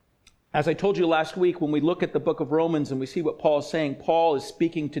As I told you last week, when we look at the book of Romans and we see what Paul is saying, Paul is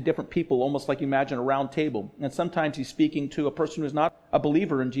speaking to different people, almost like you imagine a round table. And sometimes he's speaking to a person who's not a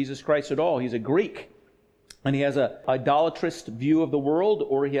believer in Jesus Christ at all. He's a Greek, and he has an idolatrous view of the world,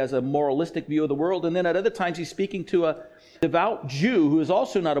 or he has a moralistic view of the world. And then at other times he's speaking to a devout Jew who is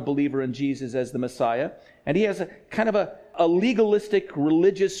also not a believer in Jesus as the Messiah. And he has a kind of a legalistic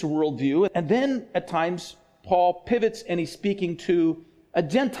religious worldview. And then at times Paul pivots and he's speaking to a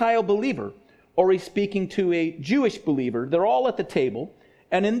Gentile believer, or he's speaking to a Jewish believer. They're all at the table.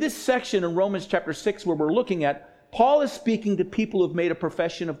 And in this section in Romans chapter 6 where we're looking at, Paul is speaking to people who've made a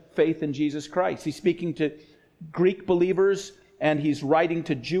profession of faith in Jesus Christ. He's speaking to Greek believers, and he's writing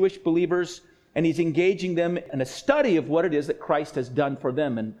to Jewish believers, and he's engaging them in a study of what it is that Christ has done for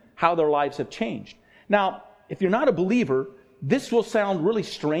them and how their lives have changed. Now, if you're not a believer, this will sound really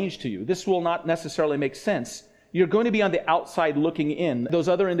strange to you. This will not necessarily make sense. You're going to be on the outside looking in. Those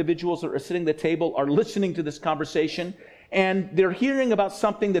other individuals that are sitting at the table are listening to this conversation, and they're hearing about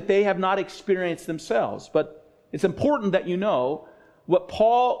something that they have not experienced themselves. But it's important that you know what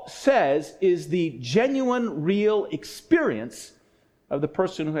Paul says is the genuine, real experience of the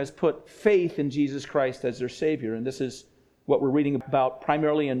person who has put faith in Jesus Christ as their Savior. And this is what we're reading about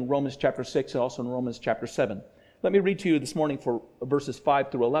primarily in Romans chapter 6 and also in Romans chapter 7. Let me read to you this morning for verses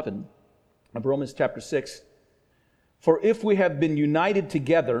 5 through 11 of Romans chapter 6. For if we have been united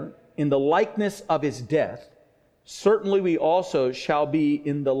together in the likeness of his death, certainly we also shall be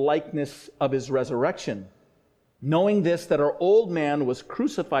in the likeness of his resurrection. Knowing this, that our old man was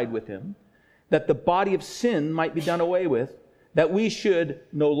crucified with him, that the body of sin might be done away with, that we should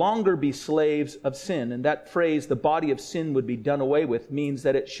no longer be slaves of sin. And that phrase, the body of sin would be done away with, means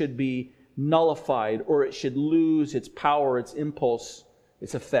that it should be nullified, or it should lose its power, its impulse,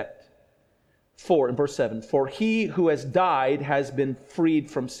 its effect. In verse 7, for he who has died has been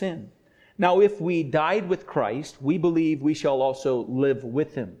freed from sin. Now if we died with Christ, we believe we shall also live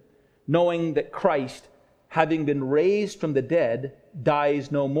with him, knowing that Christ, having been raised from the dead,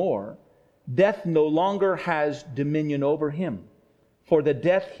 dies no more. Death no longer has dominion over him. For the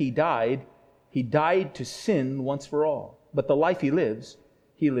death he died to sin once for all. But the life he lives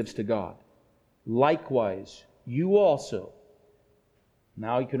to God. Likewise, you also.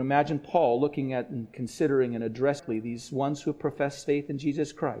 Now you can imagine Paul looking at and considering and addressing these ones who profess faith in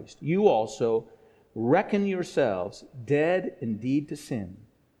Jesus Christ. You also reckon yourselves dead indeed to sin,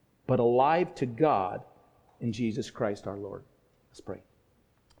 but alive to God in Jesus Christ our Lord. Let's pray.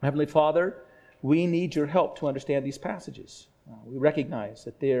 Heavenly Father, we need your help to understand these passages. We recognize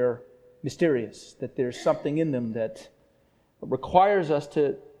that they're mysterious, that there's something in them that requires us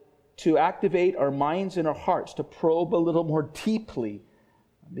to activate our minds and our hearts, to probe a little more deeply,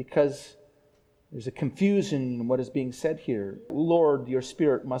 because there's a confusion in what is being said here. Lord, your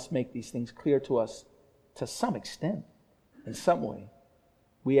Spirit must make these things clear to us to some extent, in some way.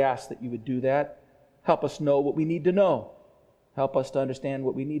 We ask that you would do that. Help us know what we need to know. Help us to understand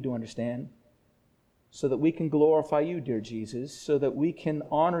what we need to understand, so that we can glorify you, dear Jesus, so that we can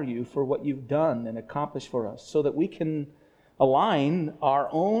honor you for what you've done and accomplished for us, so that we can align our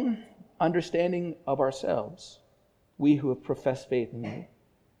own understanding of ourselves, we who have professed faith in you,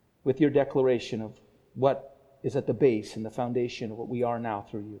 with your declaration of what is at the base and the foundation of what we are now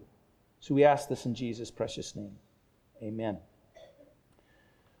through you. So we ask this in Jesus' precious name. Amen.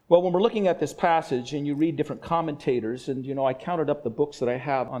 Well, when we're looking at this passage and you read different commentators, and I counted up the books that I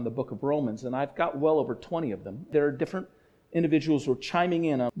have on the book of Romans, and I've got well over 20 of them. There are different individuals who are chiming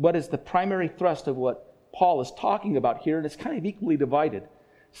in on what is the primary thrust of what Paul is talking about here, and it's kind of equally divided.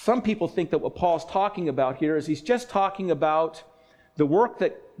 Some people think that what Paul's talking about here is he's just talking about the work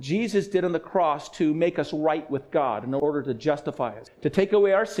that Jesus did on the cross to make us right with God in order to justify us, to take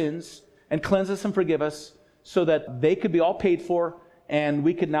away our sins and cleanse us and forgive us so that they could be all paid for and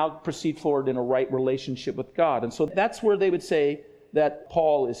we could now proceed forward in a right relationship with God. And so that's where they would say that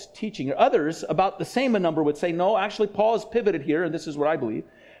Paul is teaching. Others, about the same number, would say, no, actually Paul has pivoted here, and this is what I believe.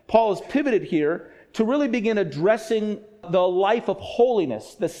 Paul has pivoted here to really begin addressing the life of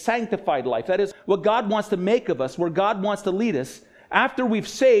holiness, the sanctified life. That is what God wants to make of us, where God wants to lead us. After we've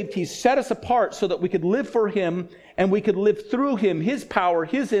saved, He's set us apart so that we could live for Him and we could live through Him, His power,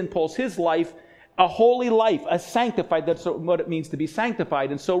 His impulse, His life, a holy life, a sanctified. That's what it means to be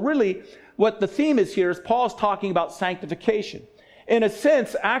sanctified. And so really what the theme is here is Paul's talking about sanctification. In a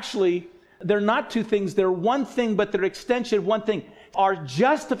sense, actually, they're not two things. They're one thing, but they're extension of one thing. Our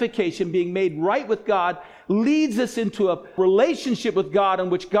justification, being made right with God, leads us into a relationship with God in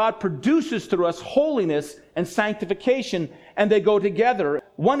which God produces through us holiness and sanctification, and they go together.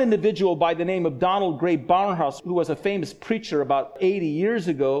 One individual by the name of Donald Gray Barnhouse, who was a famous preacher about 80 years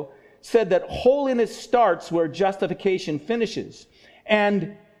ago, said that holiness starts where justification finishes.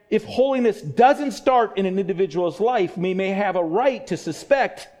 And if holiness doesn't start in an individual's life, we may have a right to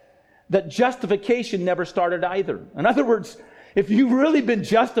suspect that justification never started either. In other words, if you've really been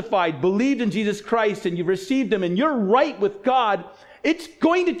justified, believed in Jesus Christ, and you've received Him, and you're right with God, it's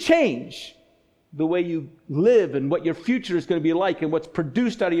going to change the way you live and what your future is going to be like and what's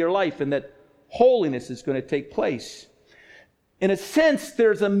produced out of your life, and that holiness is going to take place. In a sense,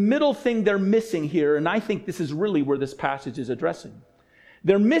 there's a middle thing they're missing here, and I think this is really where this passage is addressing.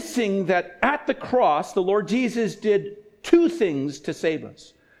 They're missing that at the cross, the Lord Jesus did two things to save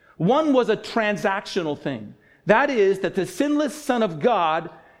us. One was a transactional thing. That is, that the sinless Son of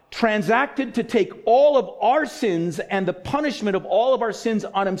God transacted to take all of our sins and the punishment of all of our sins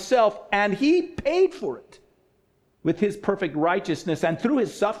on Himself, and He paid for it with His perfect righteousness and through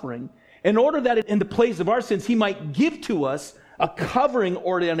His suffering, in order that in the place of our sins, He might give to us a covering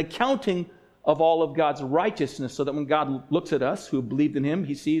or an accounting of all of God's righteousness, so that when God looks at us who have believed in Him,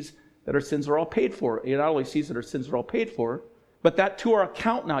 He sees that our sins are all paid for. He not only sees that our sins are all paid for, but that to our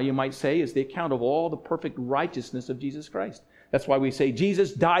account now, you might say, is the account of all the perfect righteousness of Jesus Christ. That's why we say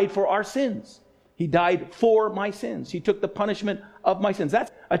Jesus died for our sins. He died for my sins. He took the punishment of my sins.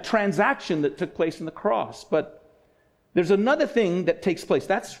 That's a transaction that took place on the cross. But there's another thing that takes place.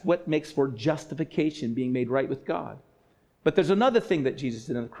 That's what makes for justification, being made right with God. But there's another thing that Jesus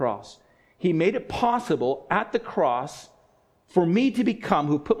did on the cross. He made it possible at the cross for me to become,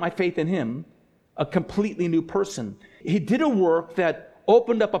 who put my faith in Him, a completely new person. He did a work that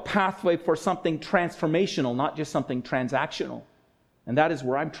opened up a pathway for something transformational, not just something transactional. And that is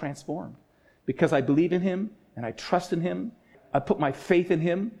where I'm transformed. Because I believe in Him and I trust in Him. I put my faith in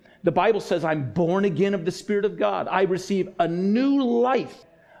Him. The Bible says I'm born again of the Spirit of God. I receive a new life.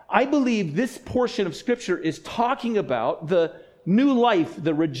 I believe this portion of Scripture is talking about the new life,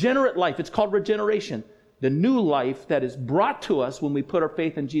 the regenerate life. It's called regeneration. The new life that is brought to us when we put our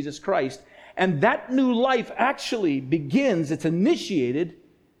faith in Jesus Christ. And that new life actually begins, it's initiated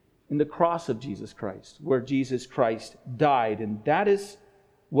in the cross of Jesus Christ, where Jesus Christ died. And that is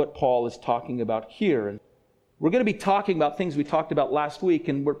what Paul is talking about here. And we're going to be talking about things we talked about last week,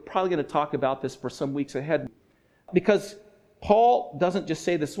 and we're probably going to talk about this for some weeks ahead. Because Paul doesn't just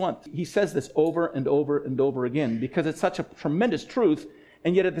say this once. He says this over and over and over again, because it's such a tremendous truth,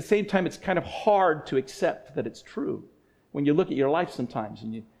 and yet at the same time it's kind of hard to accept that it's true. When you look at your life sometimes,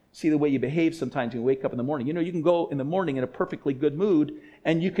 and you see the way you behave sometimes when you wake up in the morning. You know, you can go in the morning in a perfectly good mood,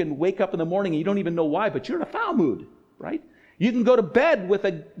 and you can wake up in the morning and you don't even know why, but you're in a foul mood, right? You can go to bed with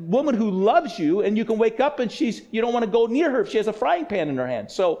a woman who loves you, and you can wake up and you don't want to go near her if she has a frying pan in her hand.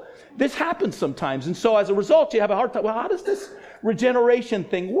 So this happens sometimes. And so as a result, you have a hard time. Well, how does this regeneration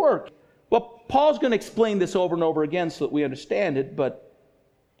thing work? Well, Paul's going to explain this over and over again so that we understand it, but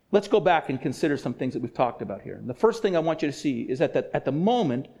let's go back and consider some things that we've talked about here. And the first thing I want you to see is that at the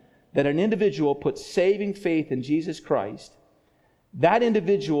moment that an individual puts saving faith in Jesus Christ, that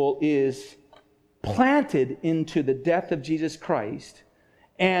individual is planted into the death of Jesus Christ,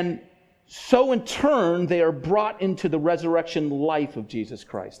 and so in turn they are brought into the resurrection life of Jesus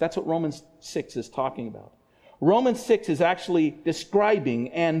Christ. That's what Romans 6 is talking about. Romans 6 is actually describing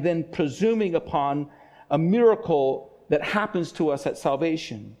and then presuming upon a miracle that happens to us at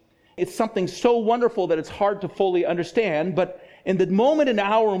salvation. It's something so wonderful that it's hard to fully understand, but in the moment and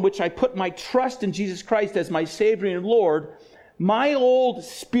hour in which I put my trust in Jesus Christ as my Savior and Lord, my old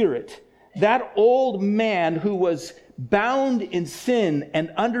spirit, that old man who was bound in sin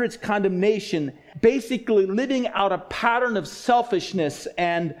and under its condemnation, basically living out a pattern of selfishness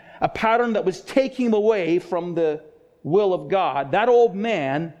and a pattern that was taking him away from the will of God, that old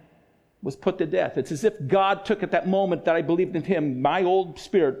man was put to death. It's as if God took at that moment that I believed in Him, my old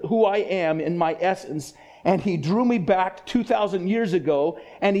spirit, who I am in my essence, and He drew me back 2,000 years ago,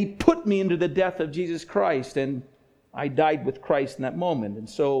 and He put me into the death of Jesus Christ, and I died with Christ in that moment. And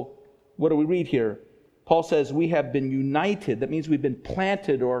so, what do we read here? Paul says we have been united. That means we've been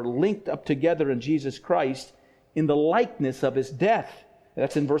planted or linked up together in Jesus Christ in the likeness of His death.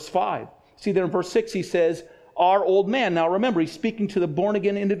 That's in verse 5. See there in verse 6 he says, our old man. Now remember, he's speaking to the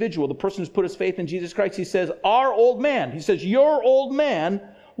born-again individual, the person who's put his faith in Jesus Christ. He says, our old man. He says, your old man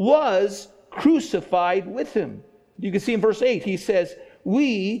was crucified with Him. You can see in verse 8, he says,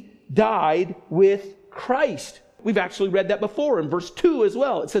 we died with Christ. We've actually read that before in verse 2 as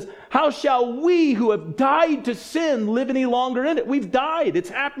well. It says, how shall we who have died to sin live any longer in it? We've died. It's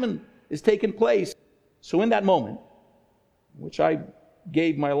happened. It's taken place. So in that moment, which I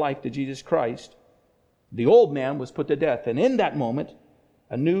gave my life to Jesus Christ, the old man was put to death. And in that moment,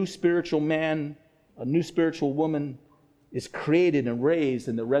 a new spiritual man, a new spiritual woman is created and raised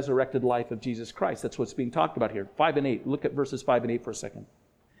in the resurrected life of Jesus Christ. That's what's being talked about here. 5 and 8. Look at verses 5 and 8 for a second.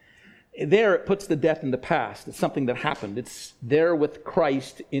 There it puts the death in the past. It's something that happened. It's there with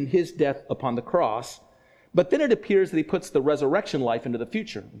Christ in his death upon the cross. But then it appears that he puts the resurrection life into the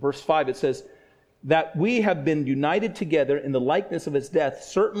future. Verse 5, it says, that we have been united together in the likeness of his death,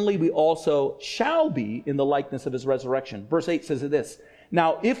 certainly we also shall be in the likeness of his resurrection. Verse 8 says this,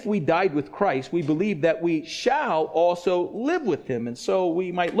 now if we died with Christ, we believe that we shall also live with him. And so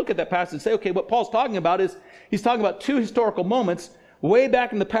we might look at that passage and say, okay, what Paul's talking about is, he's talking about two historical moments way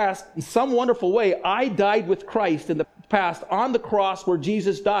back in the past. In some wonderful way, I died with Christ in the past on the cross where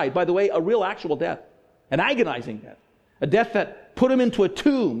Jesus died. By the way, a real actual death, an agonizing death, a death that put him into a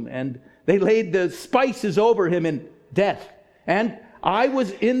tomb, and they laid the spices over him in death. And I was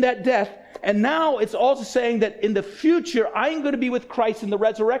in that death. And now it's also saying that in the future, I'm going to be with Christ in the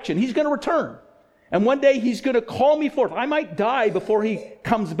resurrection. He's going to return. And one day he's going to call me forth. I might die before he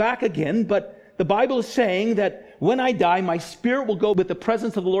comes back again, but the Bible is saying that when I die, my spirit will go with the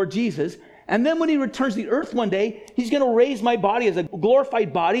presence of the Lord Jesus. And then when he returns to the earth one day, he's going to raise my body as a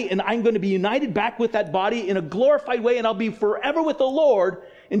glorified body, and I'm going to be united back with that body in a glorified way, and I'll be forever with the Lord,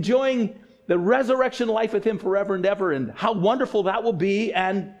 enjoying the resurrection life with him forever and ever. And how wonderful that will be.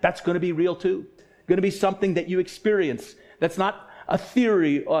 And that's going to be real too. Going to be something that you experience. That's not a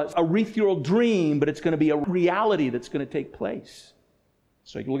theory, a ethereal dream, but it's going to be a reality that's going to take place.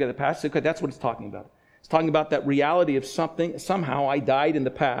 So you can look at the past. Okay, that's what it's talking about. It's talking about that reality of something. Somehow I died in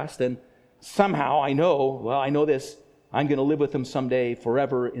the past, and somehow I know this. I'm going to live with him someday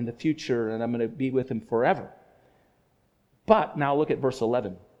forever in the future, and I'm going to be with him forever. But now look at verse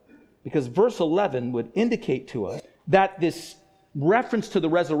 11. Because verse 11 would indicate to us that this reference to the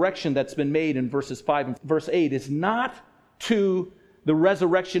resurrection that's been made in verses 5 and verse 8 is not to the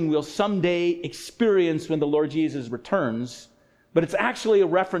resurrection we'll someday experience when the Lord Jesus returns, but it's actually a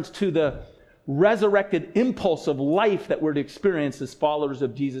reference to the resurrected impulse of life that we're to experience as followers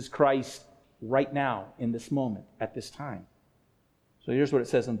of Jesus Christ right now, in this moment, at this time. So here's what it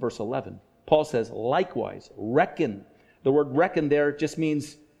says in verse 11. Paul says, likewise, reckon. The word reckon there just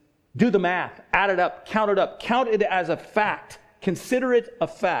means do the math, add it up, count it as a fact. Consider it a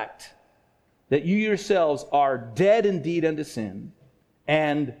fact that you yourselves are dead indeed unto sin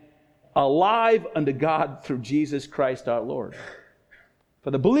and alive unto God through Jesus Christ our Lord.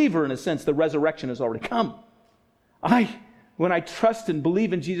 For the believer, in a sense, the resurrection has already come. When I trust and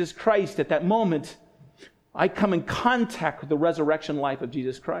believe in Jesus Christ, at that moment, I come in contact with the resurrection life of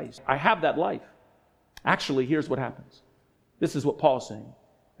Jesus Christ. I have that life. Actually, here's what happens. This is what Paul's saying.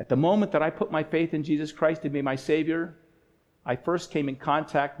 At the moment that I put my faith in Jesus Christ to be my Savior, I first came in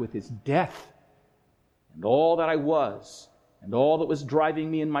contact with his death and all that I was and all that was driving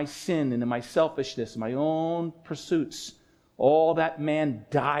me in my sin and in my selfishness, my own pursuits. All that man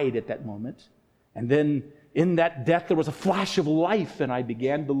died at that moment. And then in that death there was a flash of life, and I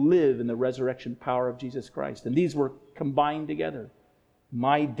began to live in the resurrection power of Jesus Christ. And these were combined together.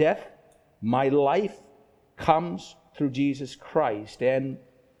 My death, my life comes through Jesus Christ. And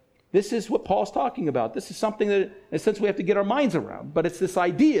this is what Paul's talking about. This is something that, in a sense, we have to get our minds around. But it's this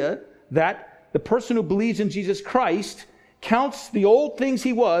idea that the person who believes in Jesus Christ counts the old things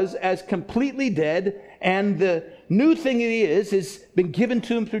he was as completely dead, and the new thing he is been given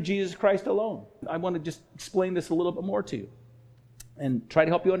to him through Jesus Christ alone. I want to just explain this a little bit more to you and try to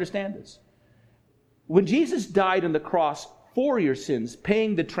help you understand this. When Jesus died on the cross for your sins,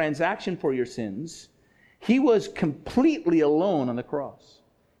 paying the transaction for your sins, he was completely alone on the cross.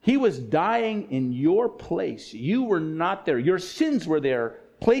 He was dying in your place. You were not there. Your sins were there,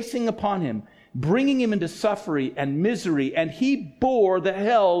 placing upon him, bringing him into suffering and misery, and he bore the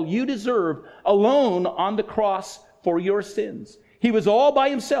hell you deserve alone on the cross for your sins. He was all by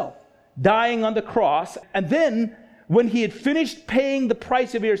himself, dying on the cross, and then when he had finished paying the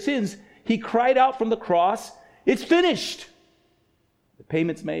price of your sins, he cried out from the cross, "It's finished." The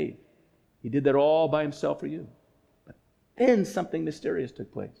payment's made. He did that all by himself for you. But then something mysterious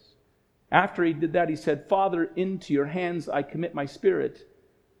took place. After he did that, he said, "Father, into your hands I commit my spirit."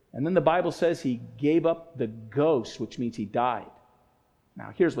 And then the Bible says he gave up the ghost, which means he died.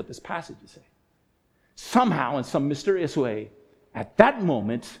 Now, here's what this passage is saying. Somehow, in some mysterious way, at that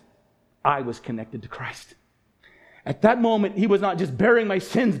moment, I was connected to Christ. At that moment, he was not just bearing my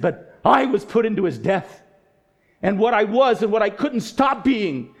sins, but I was put into his death. And what I was and what I couldn't stop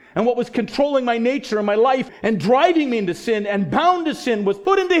being, and what was controlling my nature and my life and driving me into sin and bound to sin, was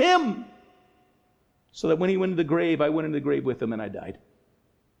put into him. So that when he went into the grave, I went into the grave with him and I died.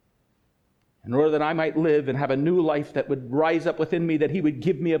 In order that I might live and have a new life that would rise up within me, that he would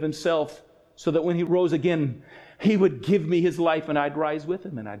give me of himself, so that when he rose again, He would give me his life and I'd rise with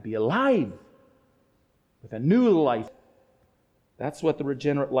him and I'd be alive with a new life. That's what the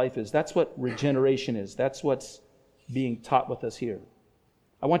regenerate life is. That's what regeneration is. That's what's being taught with us here.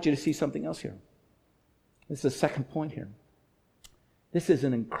 I want you to see something else here. This is the second point here. This is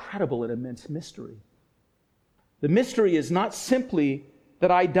an incredible and immense mystery. The mystery is not simply that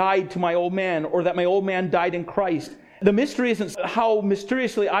I died to my old man or that my old man died in Christ. The mystery isn't how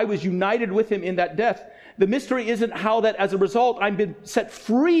mysteriously I was united with him in that death. The mystery isn't how that as a result I've been set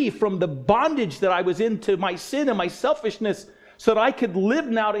free from the bondage that I was in to my sin and my selfishness so that I could live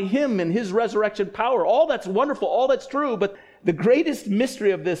now to him and his resurrection power. All that's wonderful, all that's true, but the greatest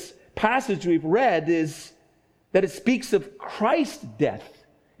mystery of this passage we've read is that it speaks of Christ's death.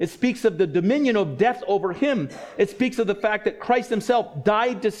 It speaks of the dominion of death over him. It speaks of the fact that Christ himself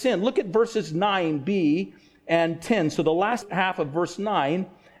died to sin. Look at verses 9b and 10. So the last half of verse 9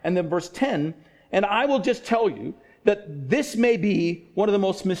 and then verse 10. And I will just tell you that this may be one of the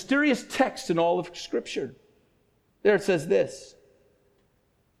most mysterious texts in all of Scripture. There it says this: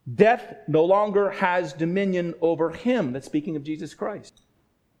 death no longer has dominion over him. That's speaking of Jesus Christ.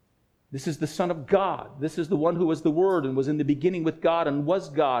 This is the Son of God. This is the one who was the Word and was in the beginning with God and was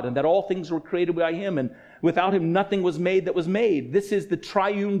God, and that all things were created by him, and without him nothing was made that was made. This is the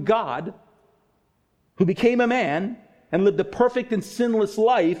triune God who became a man and lived a perfect and sinless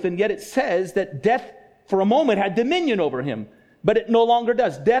life, and yet it says that death for a moment had dominion over him. But it no longer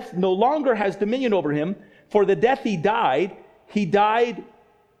does. Death no longer has dominion over him. For the death he died,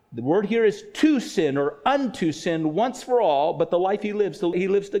 the word here is to sin or unto sin once for all, but the life he lives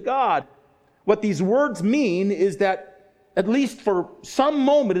to God. What these words mean is that, at least for some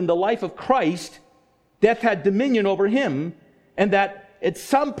moment in the life of Christ, death had dominion over him, and that at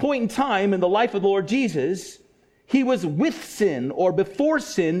some point in time in the life of the Lord Jesus, he was with sin or before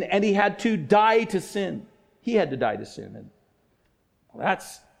sin, and he had to die to sin. He had to die to sin. And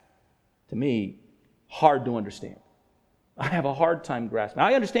that's, to me, hard to understand. I have a hard time grasping.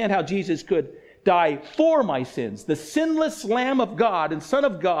 I understand how Jesus could die for my sins. The sinless Lamb of God and Son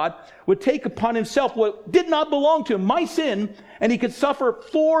of God would take upon himself what did not belong to him, my sin, and he could suffer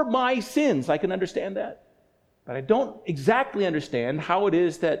for my sins. I can understand that. But I don't exactly understand how it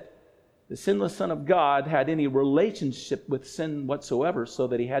is that the sinless Son of God had any relationship with sin whatsoever so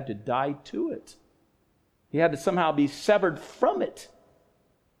that he had to die to it. He had to somehow be severed from it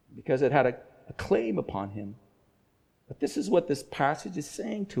because it had a claim upon him. But this is what this passage is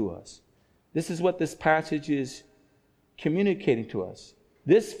saying to us. This is what this passage is communicating to us.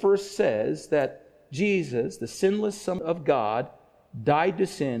 This verse says that Jesus, the sinless Son of God, died to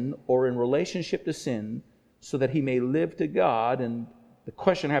sin or in relationship to sin so that he may live to God. And the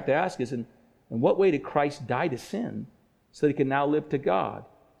question I have to ask is, in what way did Christ die to sin so that he can now live to God?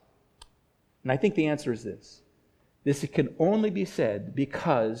 And I think the answer is this. This can only be said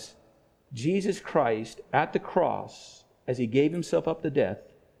because Jesus Christ at the cross, as he gave himself up to death,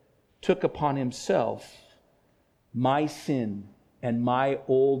 took upon himself my sin and my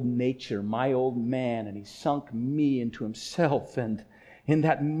old nature, my old man, and he sunk me into himself. And in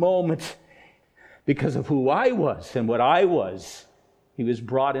that moment, because of who I was and what I was, he was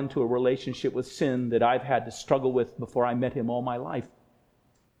brought into a relationship with sin that I've had to struggle with before I met him all my life.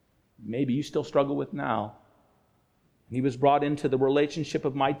 Maybe you still struggle with now. He was brought into the relationship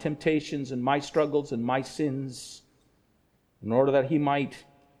of my temptations and my struggles and my sins in order that he might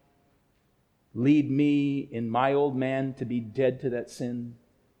lead me in my old man to be dead to that sin,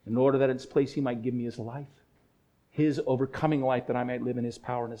 in order that in its place he might give me his life, his overcoming life, that I might live in his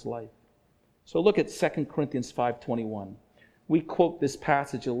power and his life. So look at 2 Corinthians 5:21. We quote this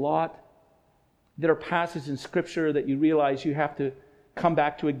passage a lot. There are passages in Scripture that you realize you have to come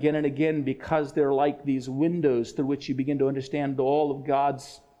back to again and again because they're like these windows through which you begin to understand all of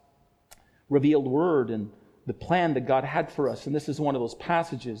God's revealed word and the plan that God had for us. And this is one of those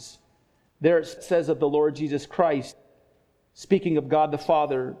passages. There it says of the Lord Jesus Christ, speaking of God the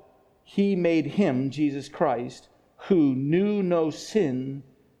Father, he made him, Jesus Christ, who knew no sin,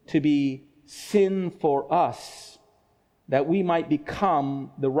 to be sin for us, that we might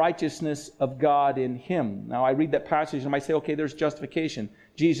become the righteousness of God in him. Now I read that passage and I might say, okay, there's justification.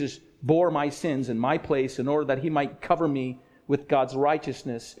 Jesus bore my sins in my place in order that he might cover me with God's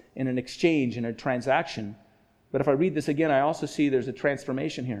righteousness in an exchange, in a transaction. But if I read this again, I also see there's a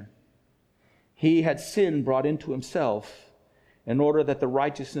transformation here. He had sin brought into himself in order that the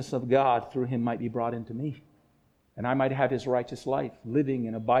righteousness of God through him might be brought into me. And I might have his righteous life, living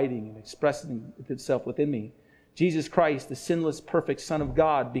and abiding and expressing itself within me. Jesus Christ, the sinless, perfect Son of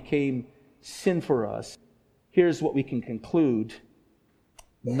God, became sin for us. Here's what we can conclude.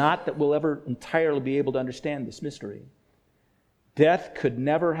 Not that we'll ever entirely be able to understand this mystery. Death could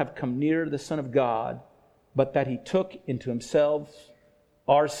never have come near the Son of God, but that he took into himself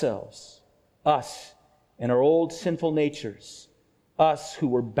ourselves, us, and our old sinful natures, us who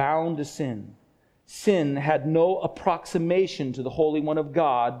were bound to sin. Sin had no approximation to the Holy One of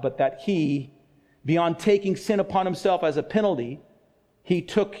God, but that he, beyond taking sin upon himself as a penalty, he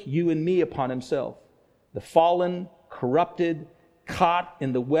took you and me upon himself. The fallen, corrupted, caught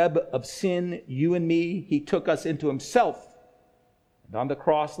in the web of sin, you and me, he took us into himself. And on the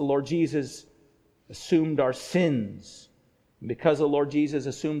cross, the Lord Jesus assumed our sins. And because the Lord Jesus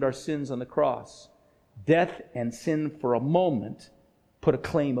assumed our sins on the cross, death and sin for a moment put a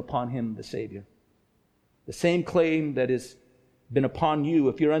claim upon him, the Savior. The same claim that has been upon you.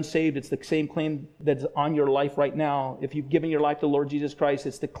 If you're unsaved, it's the same claim that's on your life right now. If you've given your life to the Lord Jesus Christ,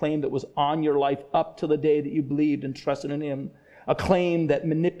 it's the claim that was on your life up to the day that you believed and trusted in him. A claim that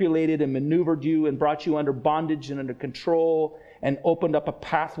manipulated and maneuvered you and brought you under bondage and under control and opened up a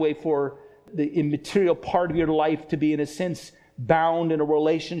pathway for the immaterial part of your life to be, in a sense, bound in a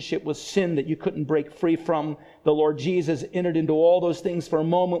relationship with sin that you couldn't break free from. The Lord Jesus entered into all those things for a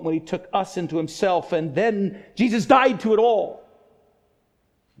moment when he took us into himself, and then Jesus died to it all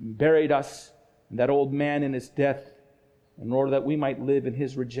and buried us and that old man in his death in order that we might live in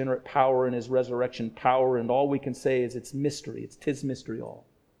his regenerate power and his resurrection power. And all we can say is it's mystery. It's 'tis mystery all.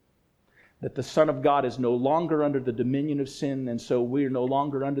 That the Son of God is no longer under the dominion of sin, and so we are no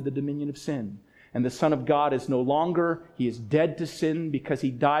longer under the dominion of sin. And the Son of God is no longer, he is dead to sin because he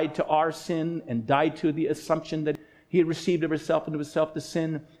died to our sin and died to the assumption that he had received of himself into himself to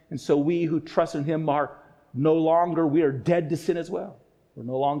sin. And so we who trust in him are no longer, we are dead to sin as well. We're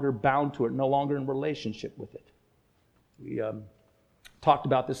no longer bound to it, no longer in relationship with it. We talked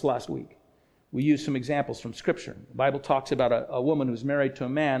about this last week. We used some examples from Scripture. The Bible talks about a woman who's married to a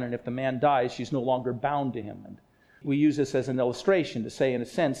man, and if the man dies, she's no longer bound to him. And we use this as an illustration to say, in a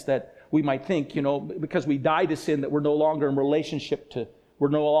sense, that we might think, because we die to sin, that we're no longer in relationship to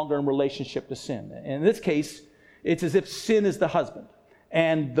sin. And in this case, it's as if sin is the husband,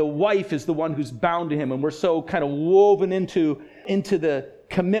 and the wife is the one who's bound to him, and we're so kind of woven into the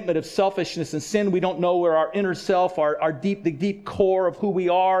commitment of selfishness and sin. We don't know where our inner self, the deep core of who we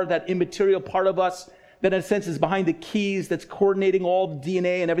are, that immaterial part of us that in a sense is behind the keys, that's coordinating all the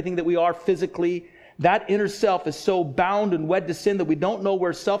DNA and everything that we are physically. That inner self is so bound and wed to sin that we don't know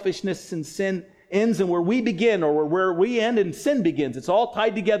where selfishness and sin ends and where we begin, or where we end and sin begins. It's all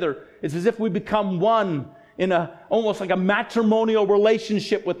tied together. It's as if we become one in almost like a matrimonial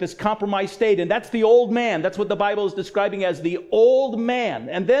relationship with this compromised state. And that's the old man. That's what the Bible is describing as the old man.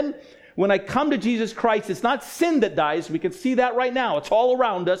 And then when I come to Jesus Christ, it's not sin that dies. We can see that right now. It's all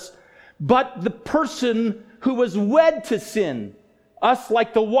around us. But the person who was wed to sin, us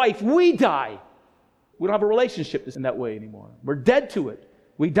like the wife, we die. We don't have a relationship in that way anymore. We're dead to it.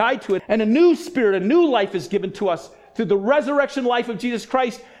 We died to it. And a new spirit, a new life is given to us through the resurrection life of Jesus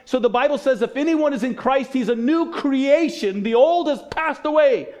Christ. So the Bible says if anyone is in Christ, he's a new creation. The old has passed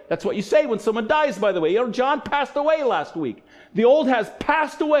away. That's what you say when someone dies, by the way. John passed away last week. The old has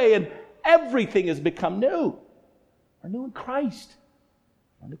passed away and everything has become new. We're new in Christ.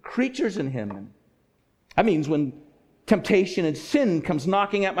 We're new creatures in him. And that means when temptation and sin comes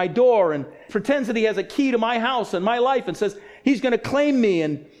knocking at my door and pretends that he has a key to my house and my life and says he's going to claim me,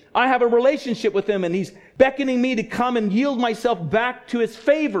 and I have a relationship with him and he's beckoning me to come and yield myself back to his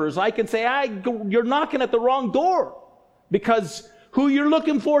favors, I can say, you're knocking at the wrong door, because who you're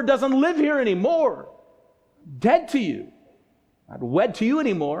looking for doesn't live here anymore. Dead to you. Not wed to you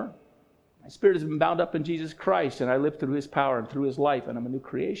anymore. My spirit has been bound up in Jesus Christ, and I live through his power and through his life, and I'm a new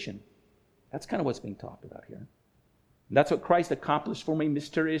creation. That's kind of what's being talked about here. And that's what Christ accomplished for me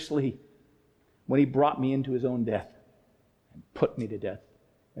mysteriously when he brought me into his own death and put me to death,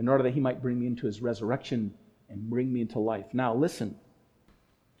 in order that he might bring me into his resurrection and bring me into life. Now listen,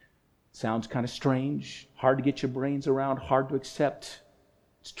 sounds kind of strange, hard to get your brains around, hard to accept.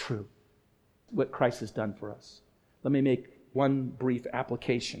 It's true. What Christ has done for us. Let me make one brief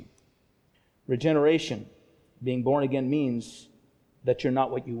application. Regeneration, being born again, means that you're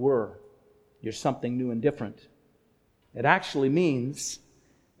not what you were. You're something new and different. It actually means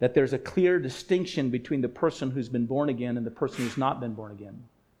that there's a clear distinction between the person who's been born again and the person who's not been born again.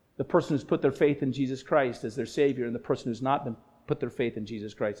 The person who's put their faith in Jesus Christ as their Savior, and the person who's not been put their faith in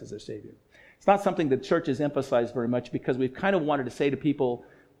Jesus Christ as their Savior. It's not something that church has emphasized very much, because we've kind of wanted to say to people,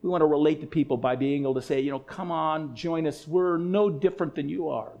 we want to relate to people by being able to say, come on, join us. We're no different than you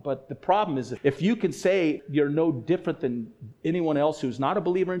are. But the problem is, if you can say you're no different than anyone else who's not a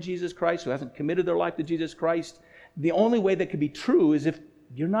believer in Jesus Christ, who hasn't committed their life to Jesus Christ, the only way that could be true is if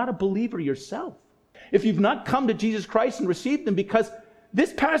you're not a believer yourself. If you've not come to Jesus Christ and received Him, because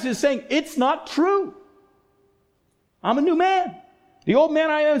this passage is saying it's not true. I'm a new man. The old man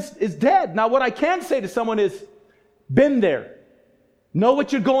I am is dead. Now what I can say to someone is, been there. Know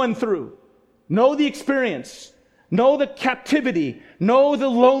what you're going through. Know the experience. Know the captivity. Know the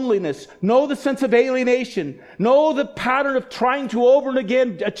loneliness. Know the sense of alienation. Know the pattern of trying to over and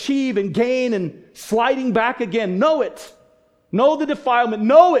again achieve and gain and sliding back again. Know it. Know the defilement.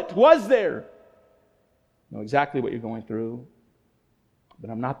 Know it was there. Know exactly what you're going through. But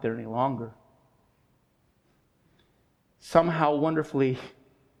I'm not there any longer. Somehow, wonderfully,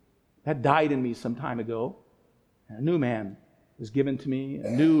 that died in me some time ago. And a new man was given to me, a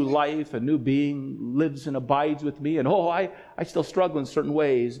new life, a new being lives and abides with me. And I still struggle in certain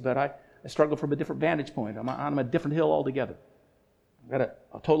ways, but I struggle from a different vantage point. I'm on a different hill altogether. I've got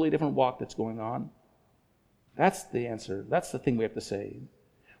a totally different walk that's going on. That's the answer. That's the thing we have to say.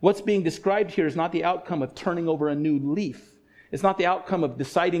 What's being described here is not the outcome of turning over a new leaf. It's not the outcome of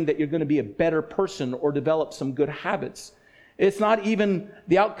deciding that you're going to be a better person or develop some good habits. It's not even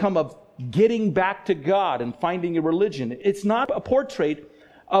the outcome of getting back to God and finding a religion. It's not a portrait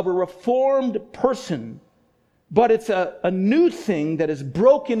of a reformed person, but it's a new thing that is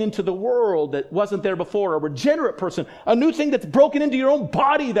broken into the world that wasn't there before, a regenerate person, a new thing that's broken into your own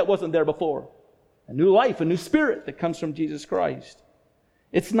body that wasn't there before, a new life, a new spirit that comes from Jesus Christ.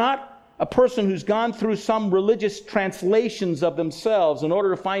 It's not a person who's gone through some religious translations of themselves in order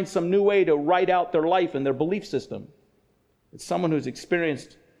to find some new way to write out their life and their belief system. It's someone who's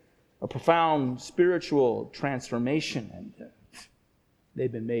experienced a profound spiritual transformation, and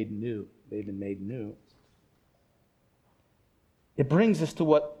they've been made new. They've been made new. It brings us to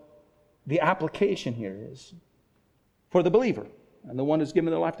what the application here is for the believer and the one who's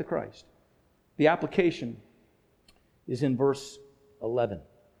given their life to Christ. The application is in verse 11.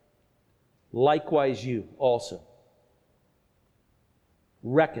 Likewise you also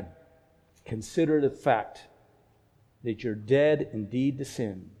reckon, consider the fact that you're dead indeed to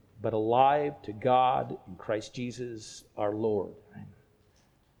sin, but alive to God in Christ Jesus our Lord.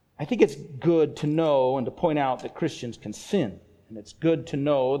 I think it's good to know and to point out that Christians can sin. And it's good to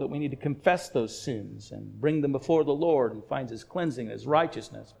know that we need to confess those sins and bring them before the Lord and find His cleansing, His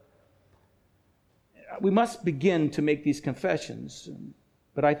righteousness. We must begin to make these confessions.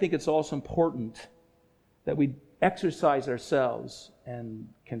 But I think it's also important that we exercise ourselves and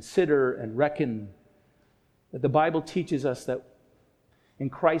consider and reckon that the Bible teaches us that in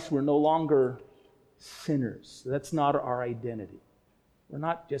Christ we're no longer sinners. That's not our identity. We're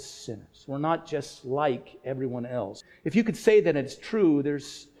not just sinners. We're not just like everyone else. If you could say that it's true,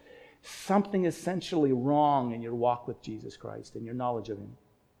 there's something essentially wrong in your walk with Jesus Christ and your knowledge of Him.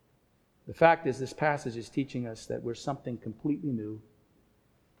 The fact is, this passage is teaching us that we're something completely new.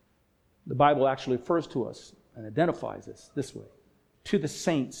 The Bible actually refers to us and identifies us this way: to the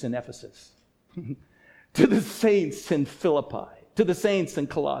saints in Ephesus, to the saints in Philippi, to the saints in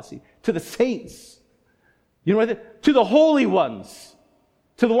Colossae, to the saints, to the holy ones,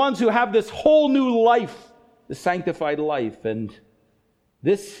 to the ones who have this whole new life, the sanctified life. And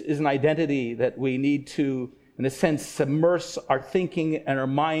this is an identity that we need to, in a sense, submerge our thinking and our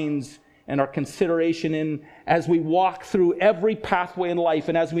minds and our consideration in as we walk through every pathway in life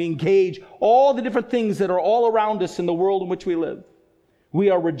and as we engage all the different things that are all around us in the world in which we live. We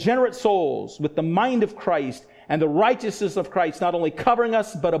are regenerate souls with the mind of Christ and the righteousness of Christ not only covering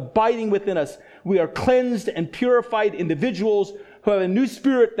us but abiding within us. We are cleansed and purified individuals who have a new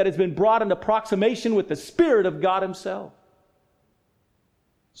spirit that has been brought into proximation with the Spirit of God Himself,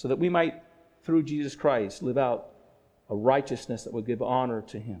 so that we might, through Jesus Christ, live out a righteousness that would give honor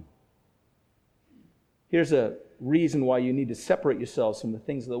to Him. Here's a reason why you need to separate yourselves from the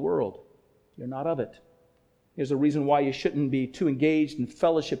things of the world. You're not of it. Here's a reason why you shouldn't be too engaged in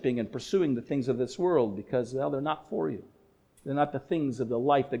fellowshipping and pursuing the things of this world, because, well, they're not for you. They're not the things of the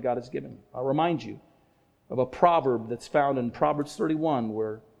life that God has given. I'll remind you of a proverb that's found in Proverbs 31,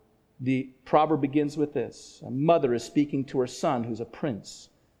 where the proverb begins with this. A mother is speaking to her son, who's a prince.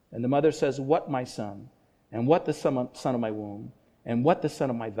 And the mother says, "What, my son? And what the son of my womb? And what the son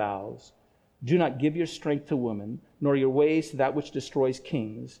of my vows? Do not give your strength to woman, nor your ways to that which destroys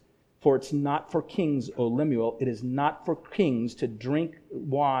kings. For it's not for kings, O Lemuel, it is not for kings to drink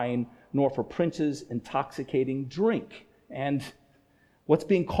wine, nor for princes intoxicating drink." And what's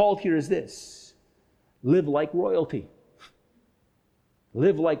being called here is this: live like royalty.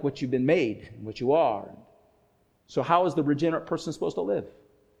 Live like what you've been made, and what you are. So how is the regenerate person supposed to live?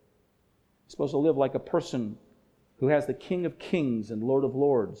 He's supposed to live like a person who has the King of Kings and Lord of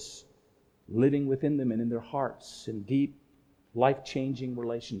Lords living within them and in their hearts in deep life-changing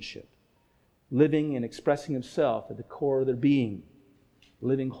relationship, living and expressing himself at the core of their being,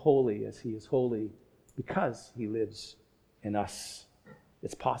 living holy as he is holy because he lives in us.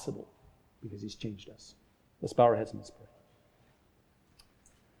 It's possible because he's changed us. Let's bow our heads and let's pray.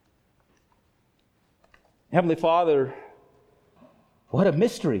 Heavenly Father, what a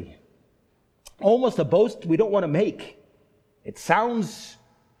mystery. Almost a boast we don't want to make. It sounds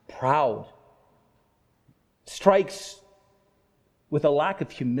proud. Strikes with a lack of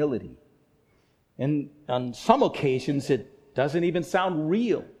humility. And on some occasions, it doesn't even sound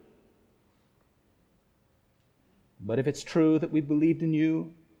real. But if it's true that we believed in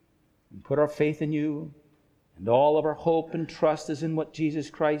you and put our faith in you, and all of our hope and trust is in what Jesus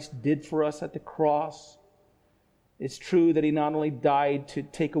Christ did for us at the cross, it's true that he not only died to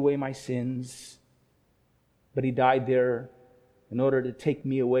take away my sins, but he died there in order to take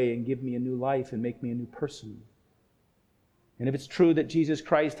me away and give me a new life and make me a new person. And if it's true that Jesus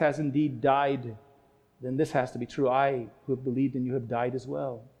Christ has indeed died, then this has to be true. I, who have believed in you, have died as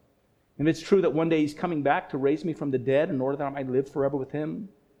well. And if it's true that one day he's coming back to raise me from the dead in order that I might live forever with him,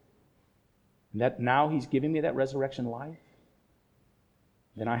 and that now he's giving me that resurrection life,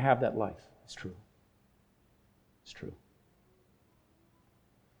 then I have that life. It's true. It's true.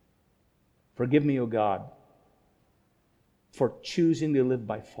 Forgive me, O God, for choosing to live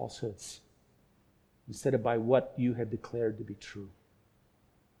by falsehoods instead of by what you have declared to be true.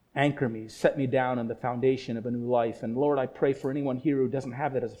 Anchor me, set me down on the foundation of a new life. And Lord, I pray for anyone here who doesn't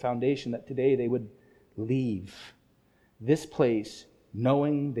have that as a foundation, that today they would leave this place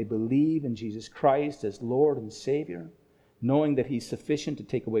knowing they believe in Jesus Christ as Lord and Savior, knowing that he's sufficient to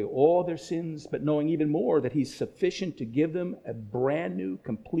take away all their sins, but knowing even more that he's sufficient to give them a brand new,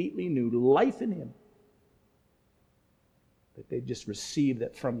 completely new life in him. That they just receive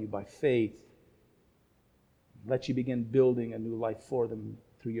that from you by faith. Let you begin building a new life for them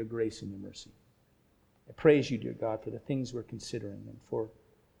through your grace and your mercy. I praise you, dear God, for the things we're considering and for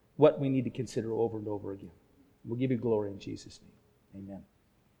what we need to consider over and over again. We'll give you glory in Jesus' name. Amen.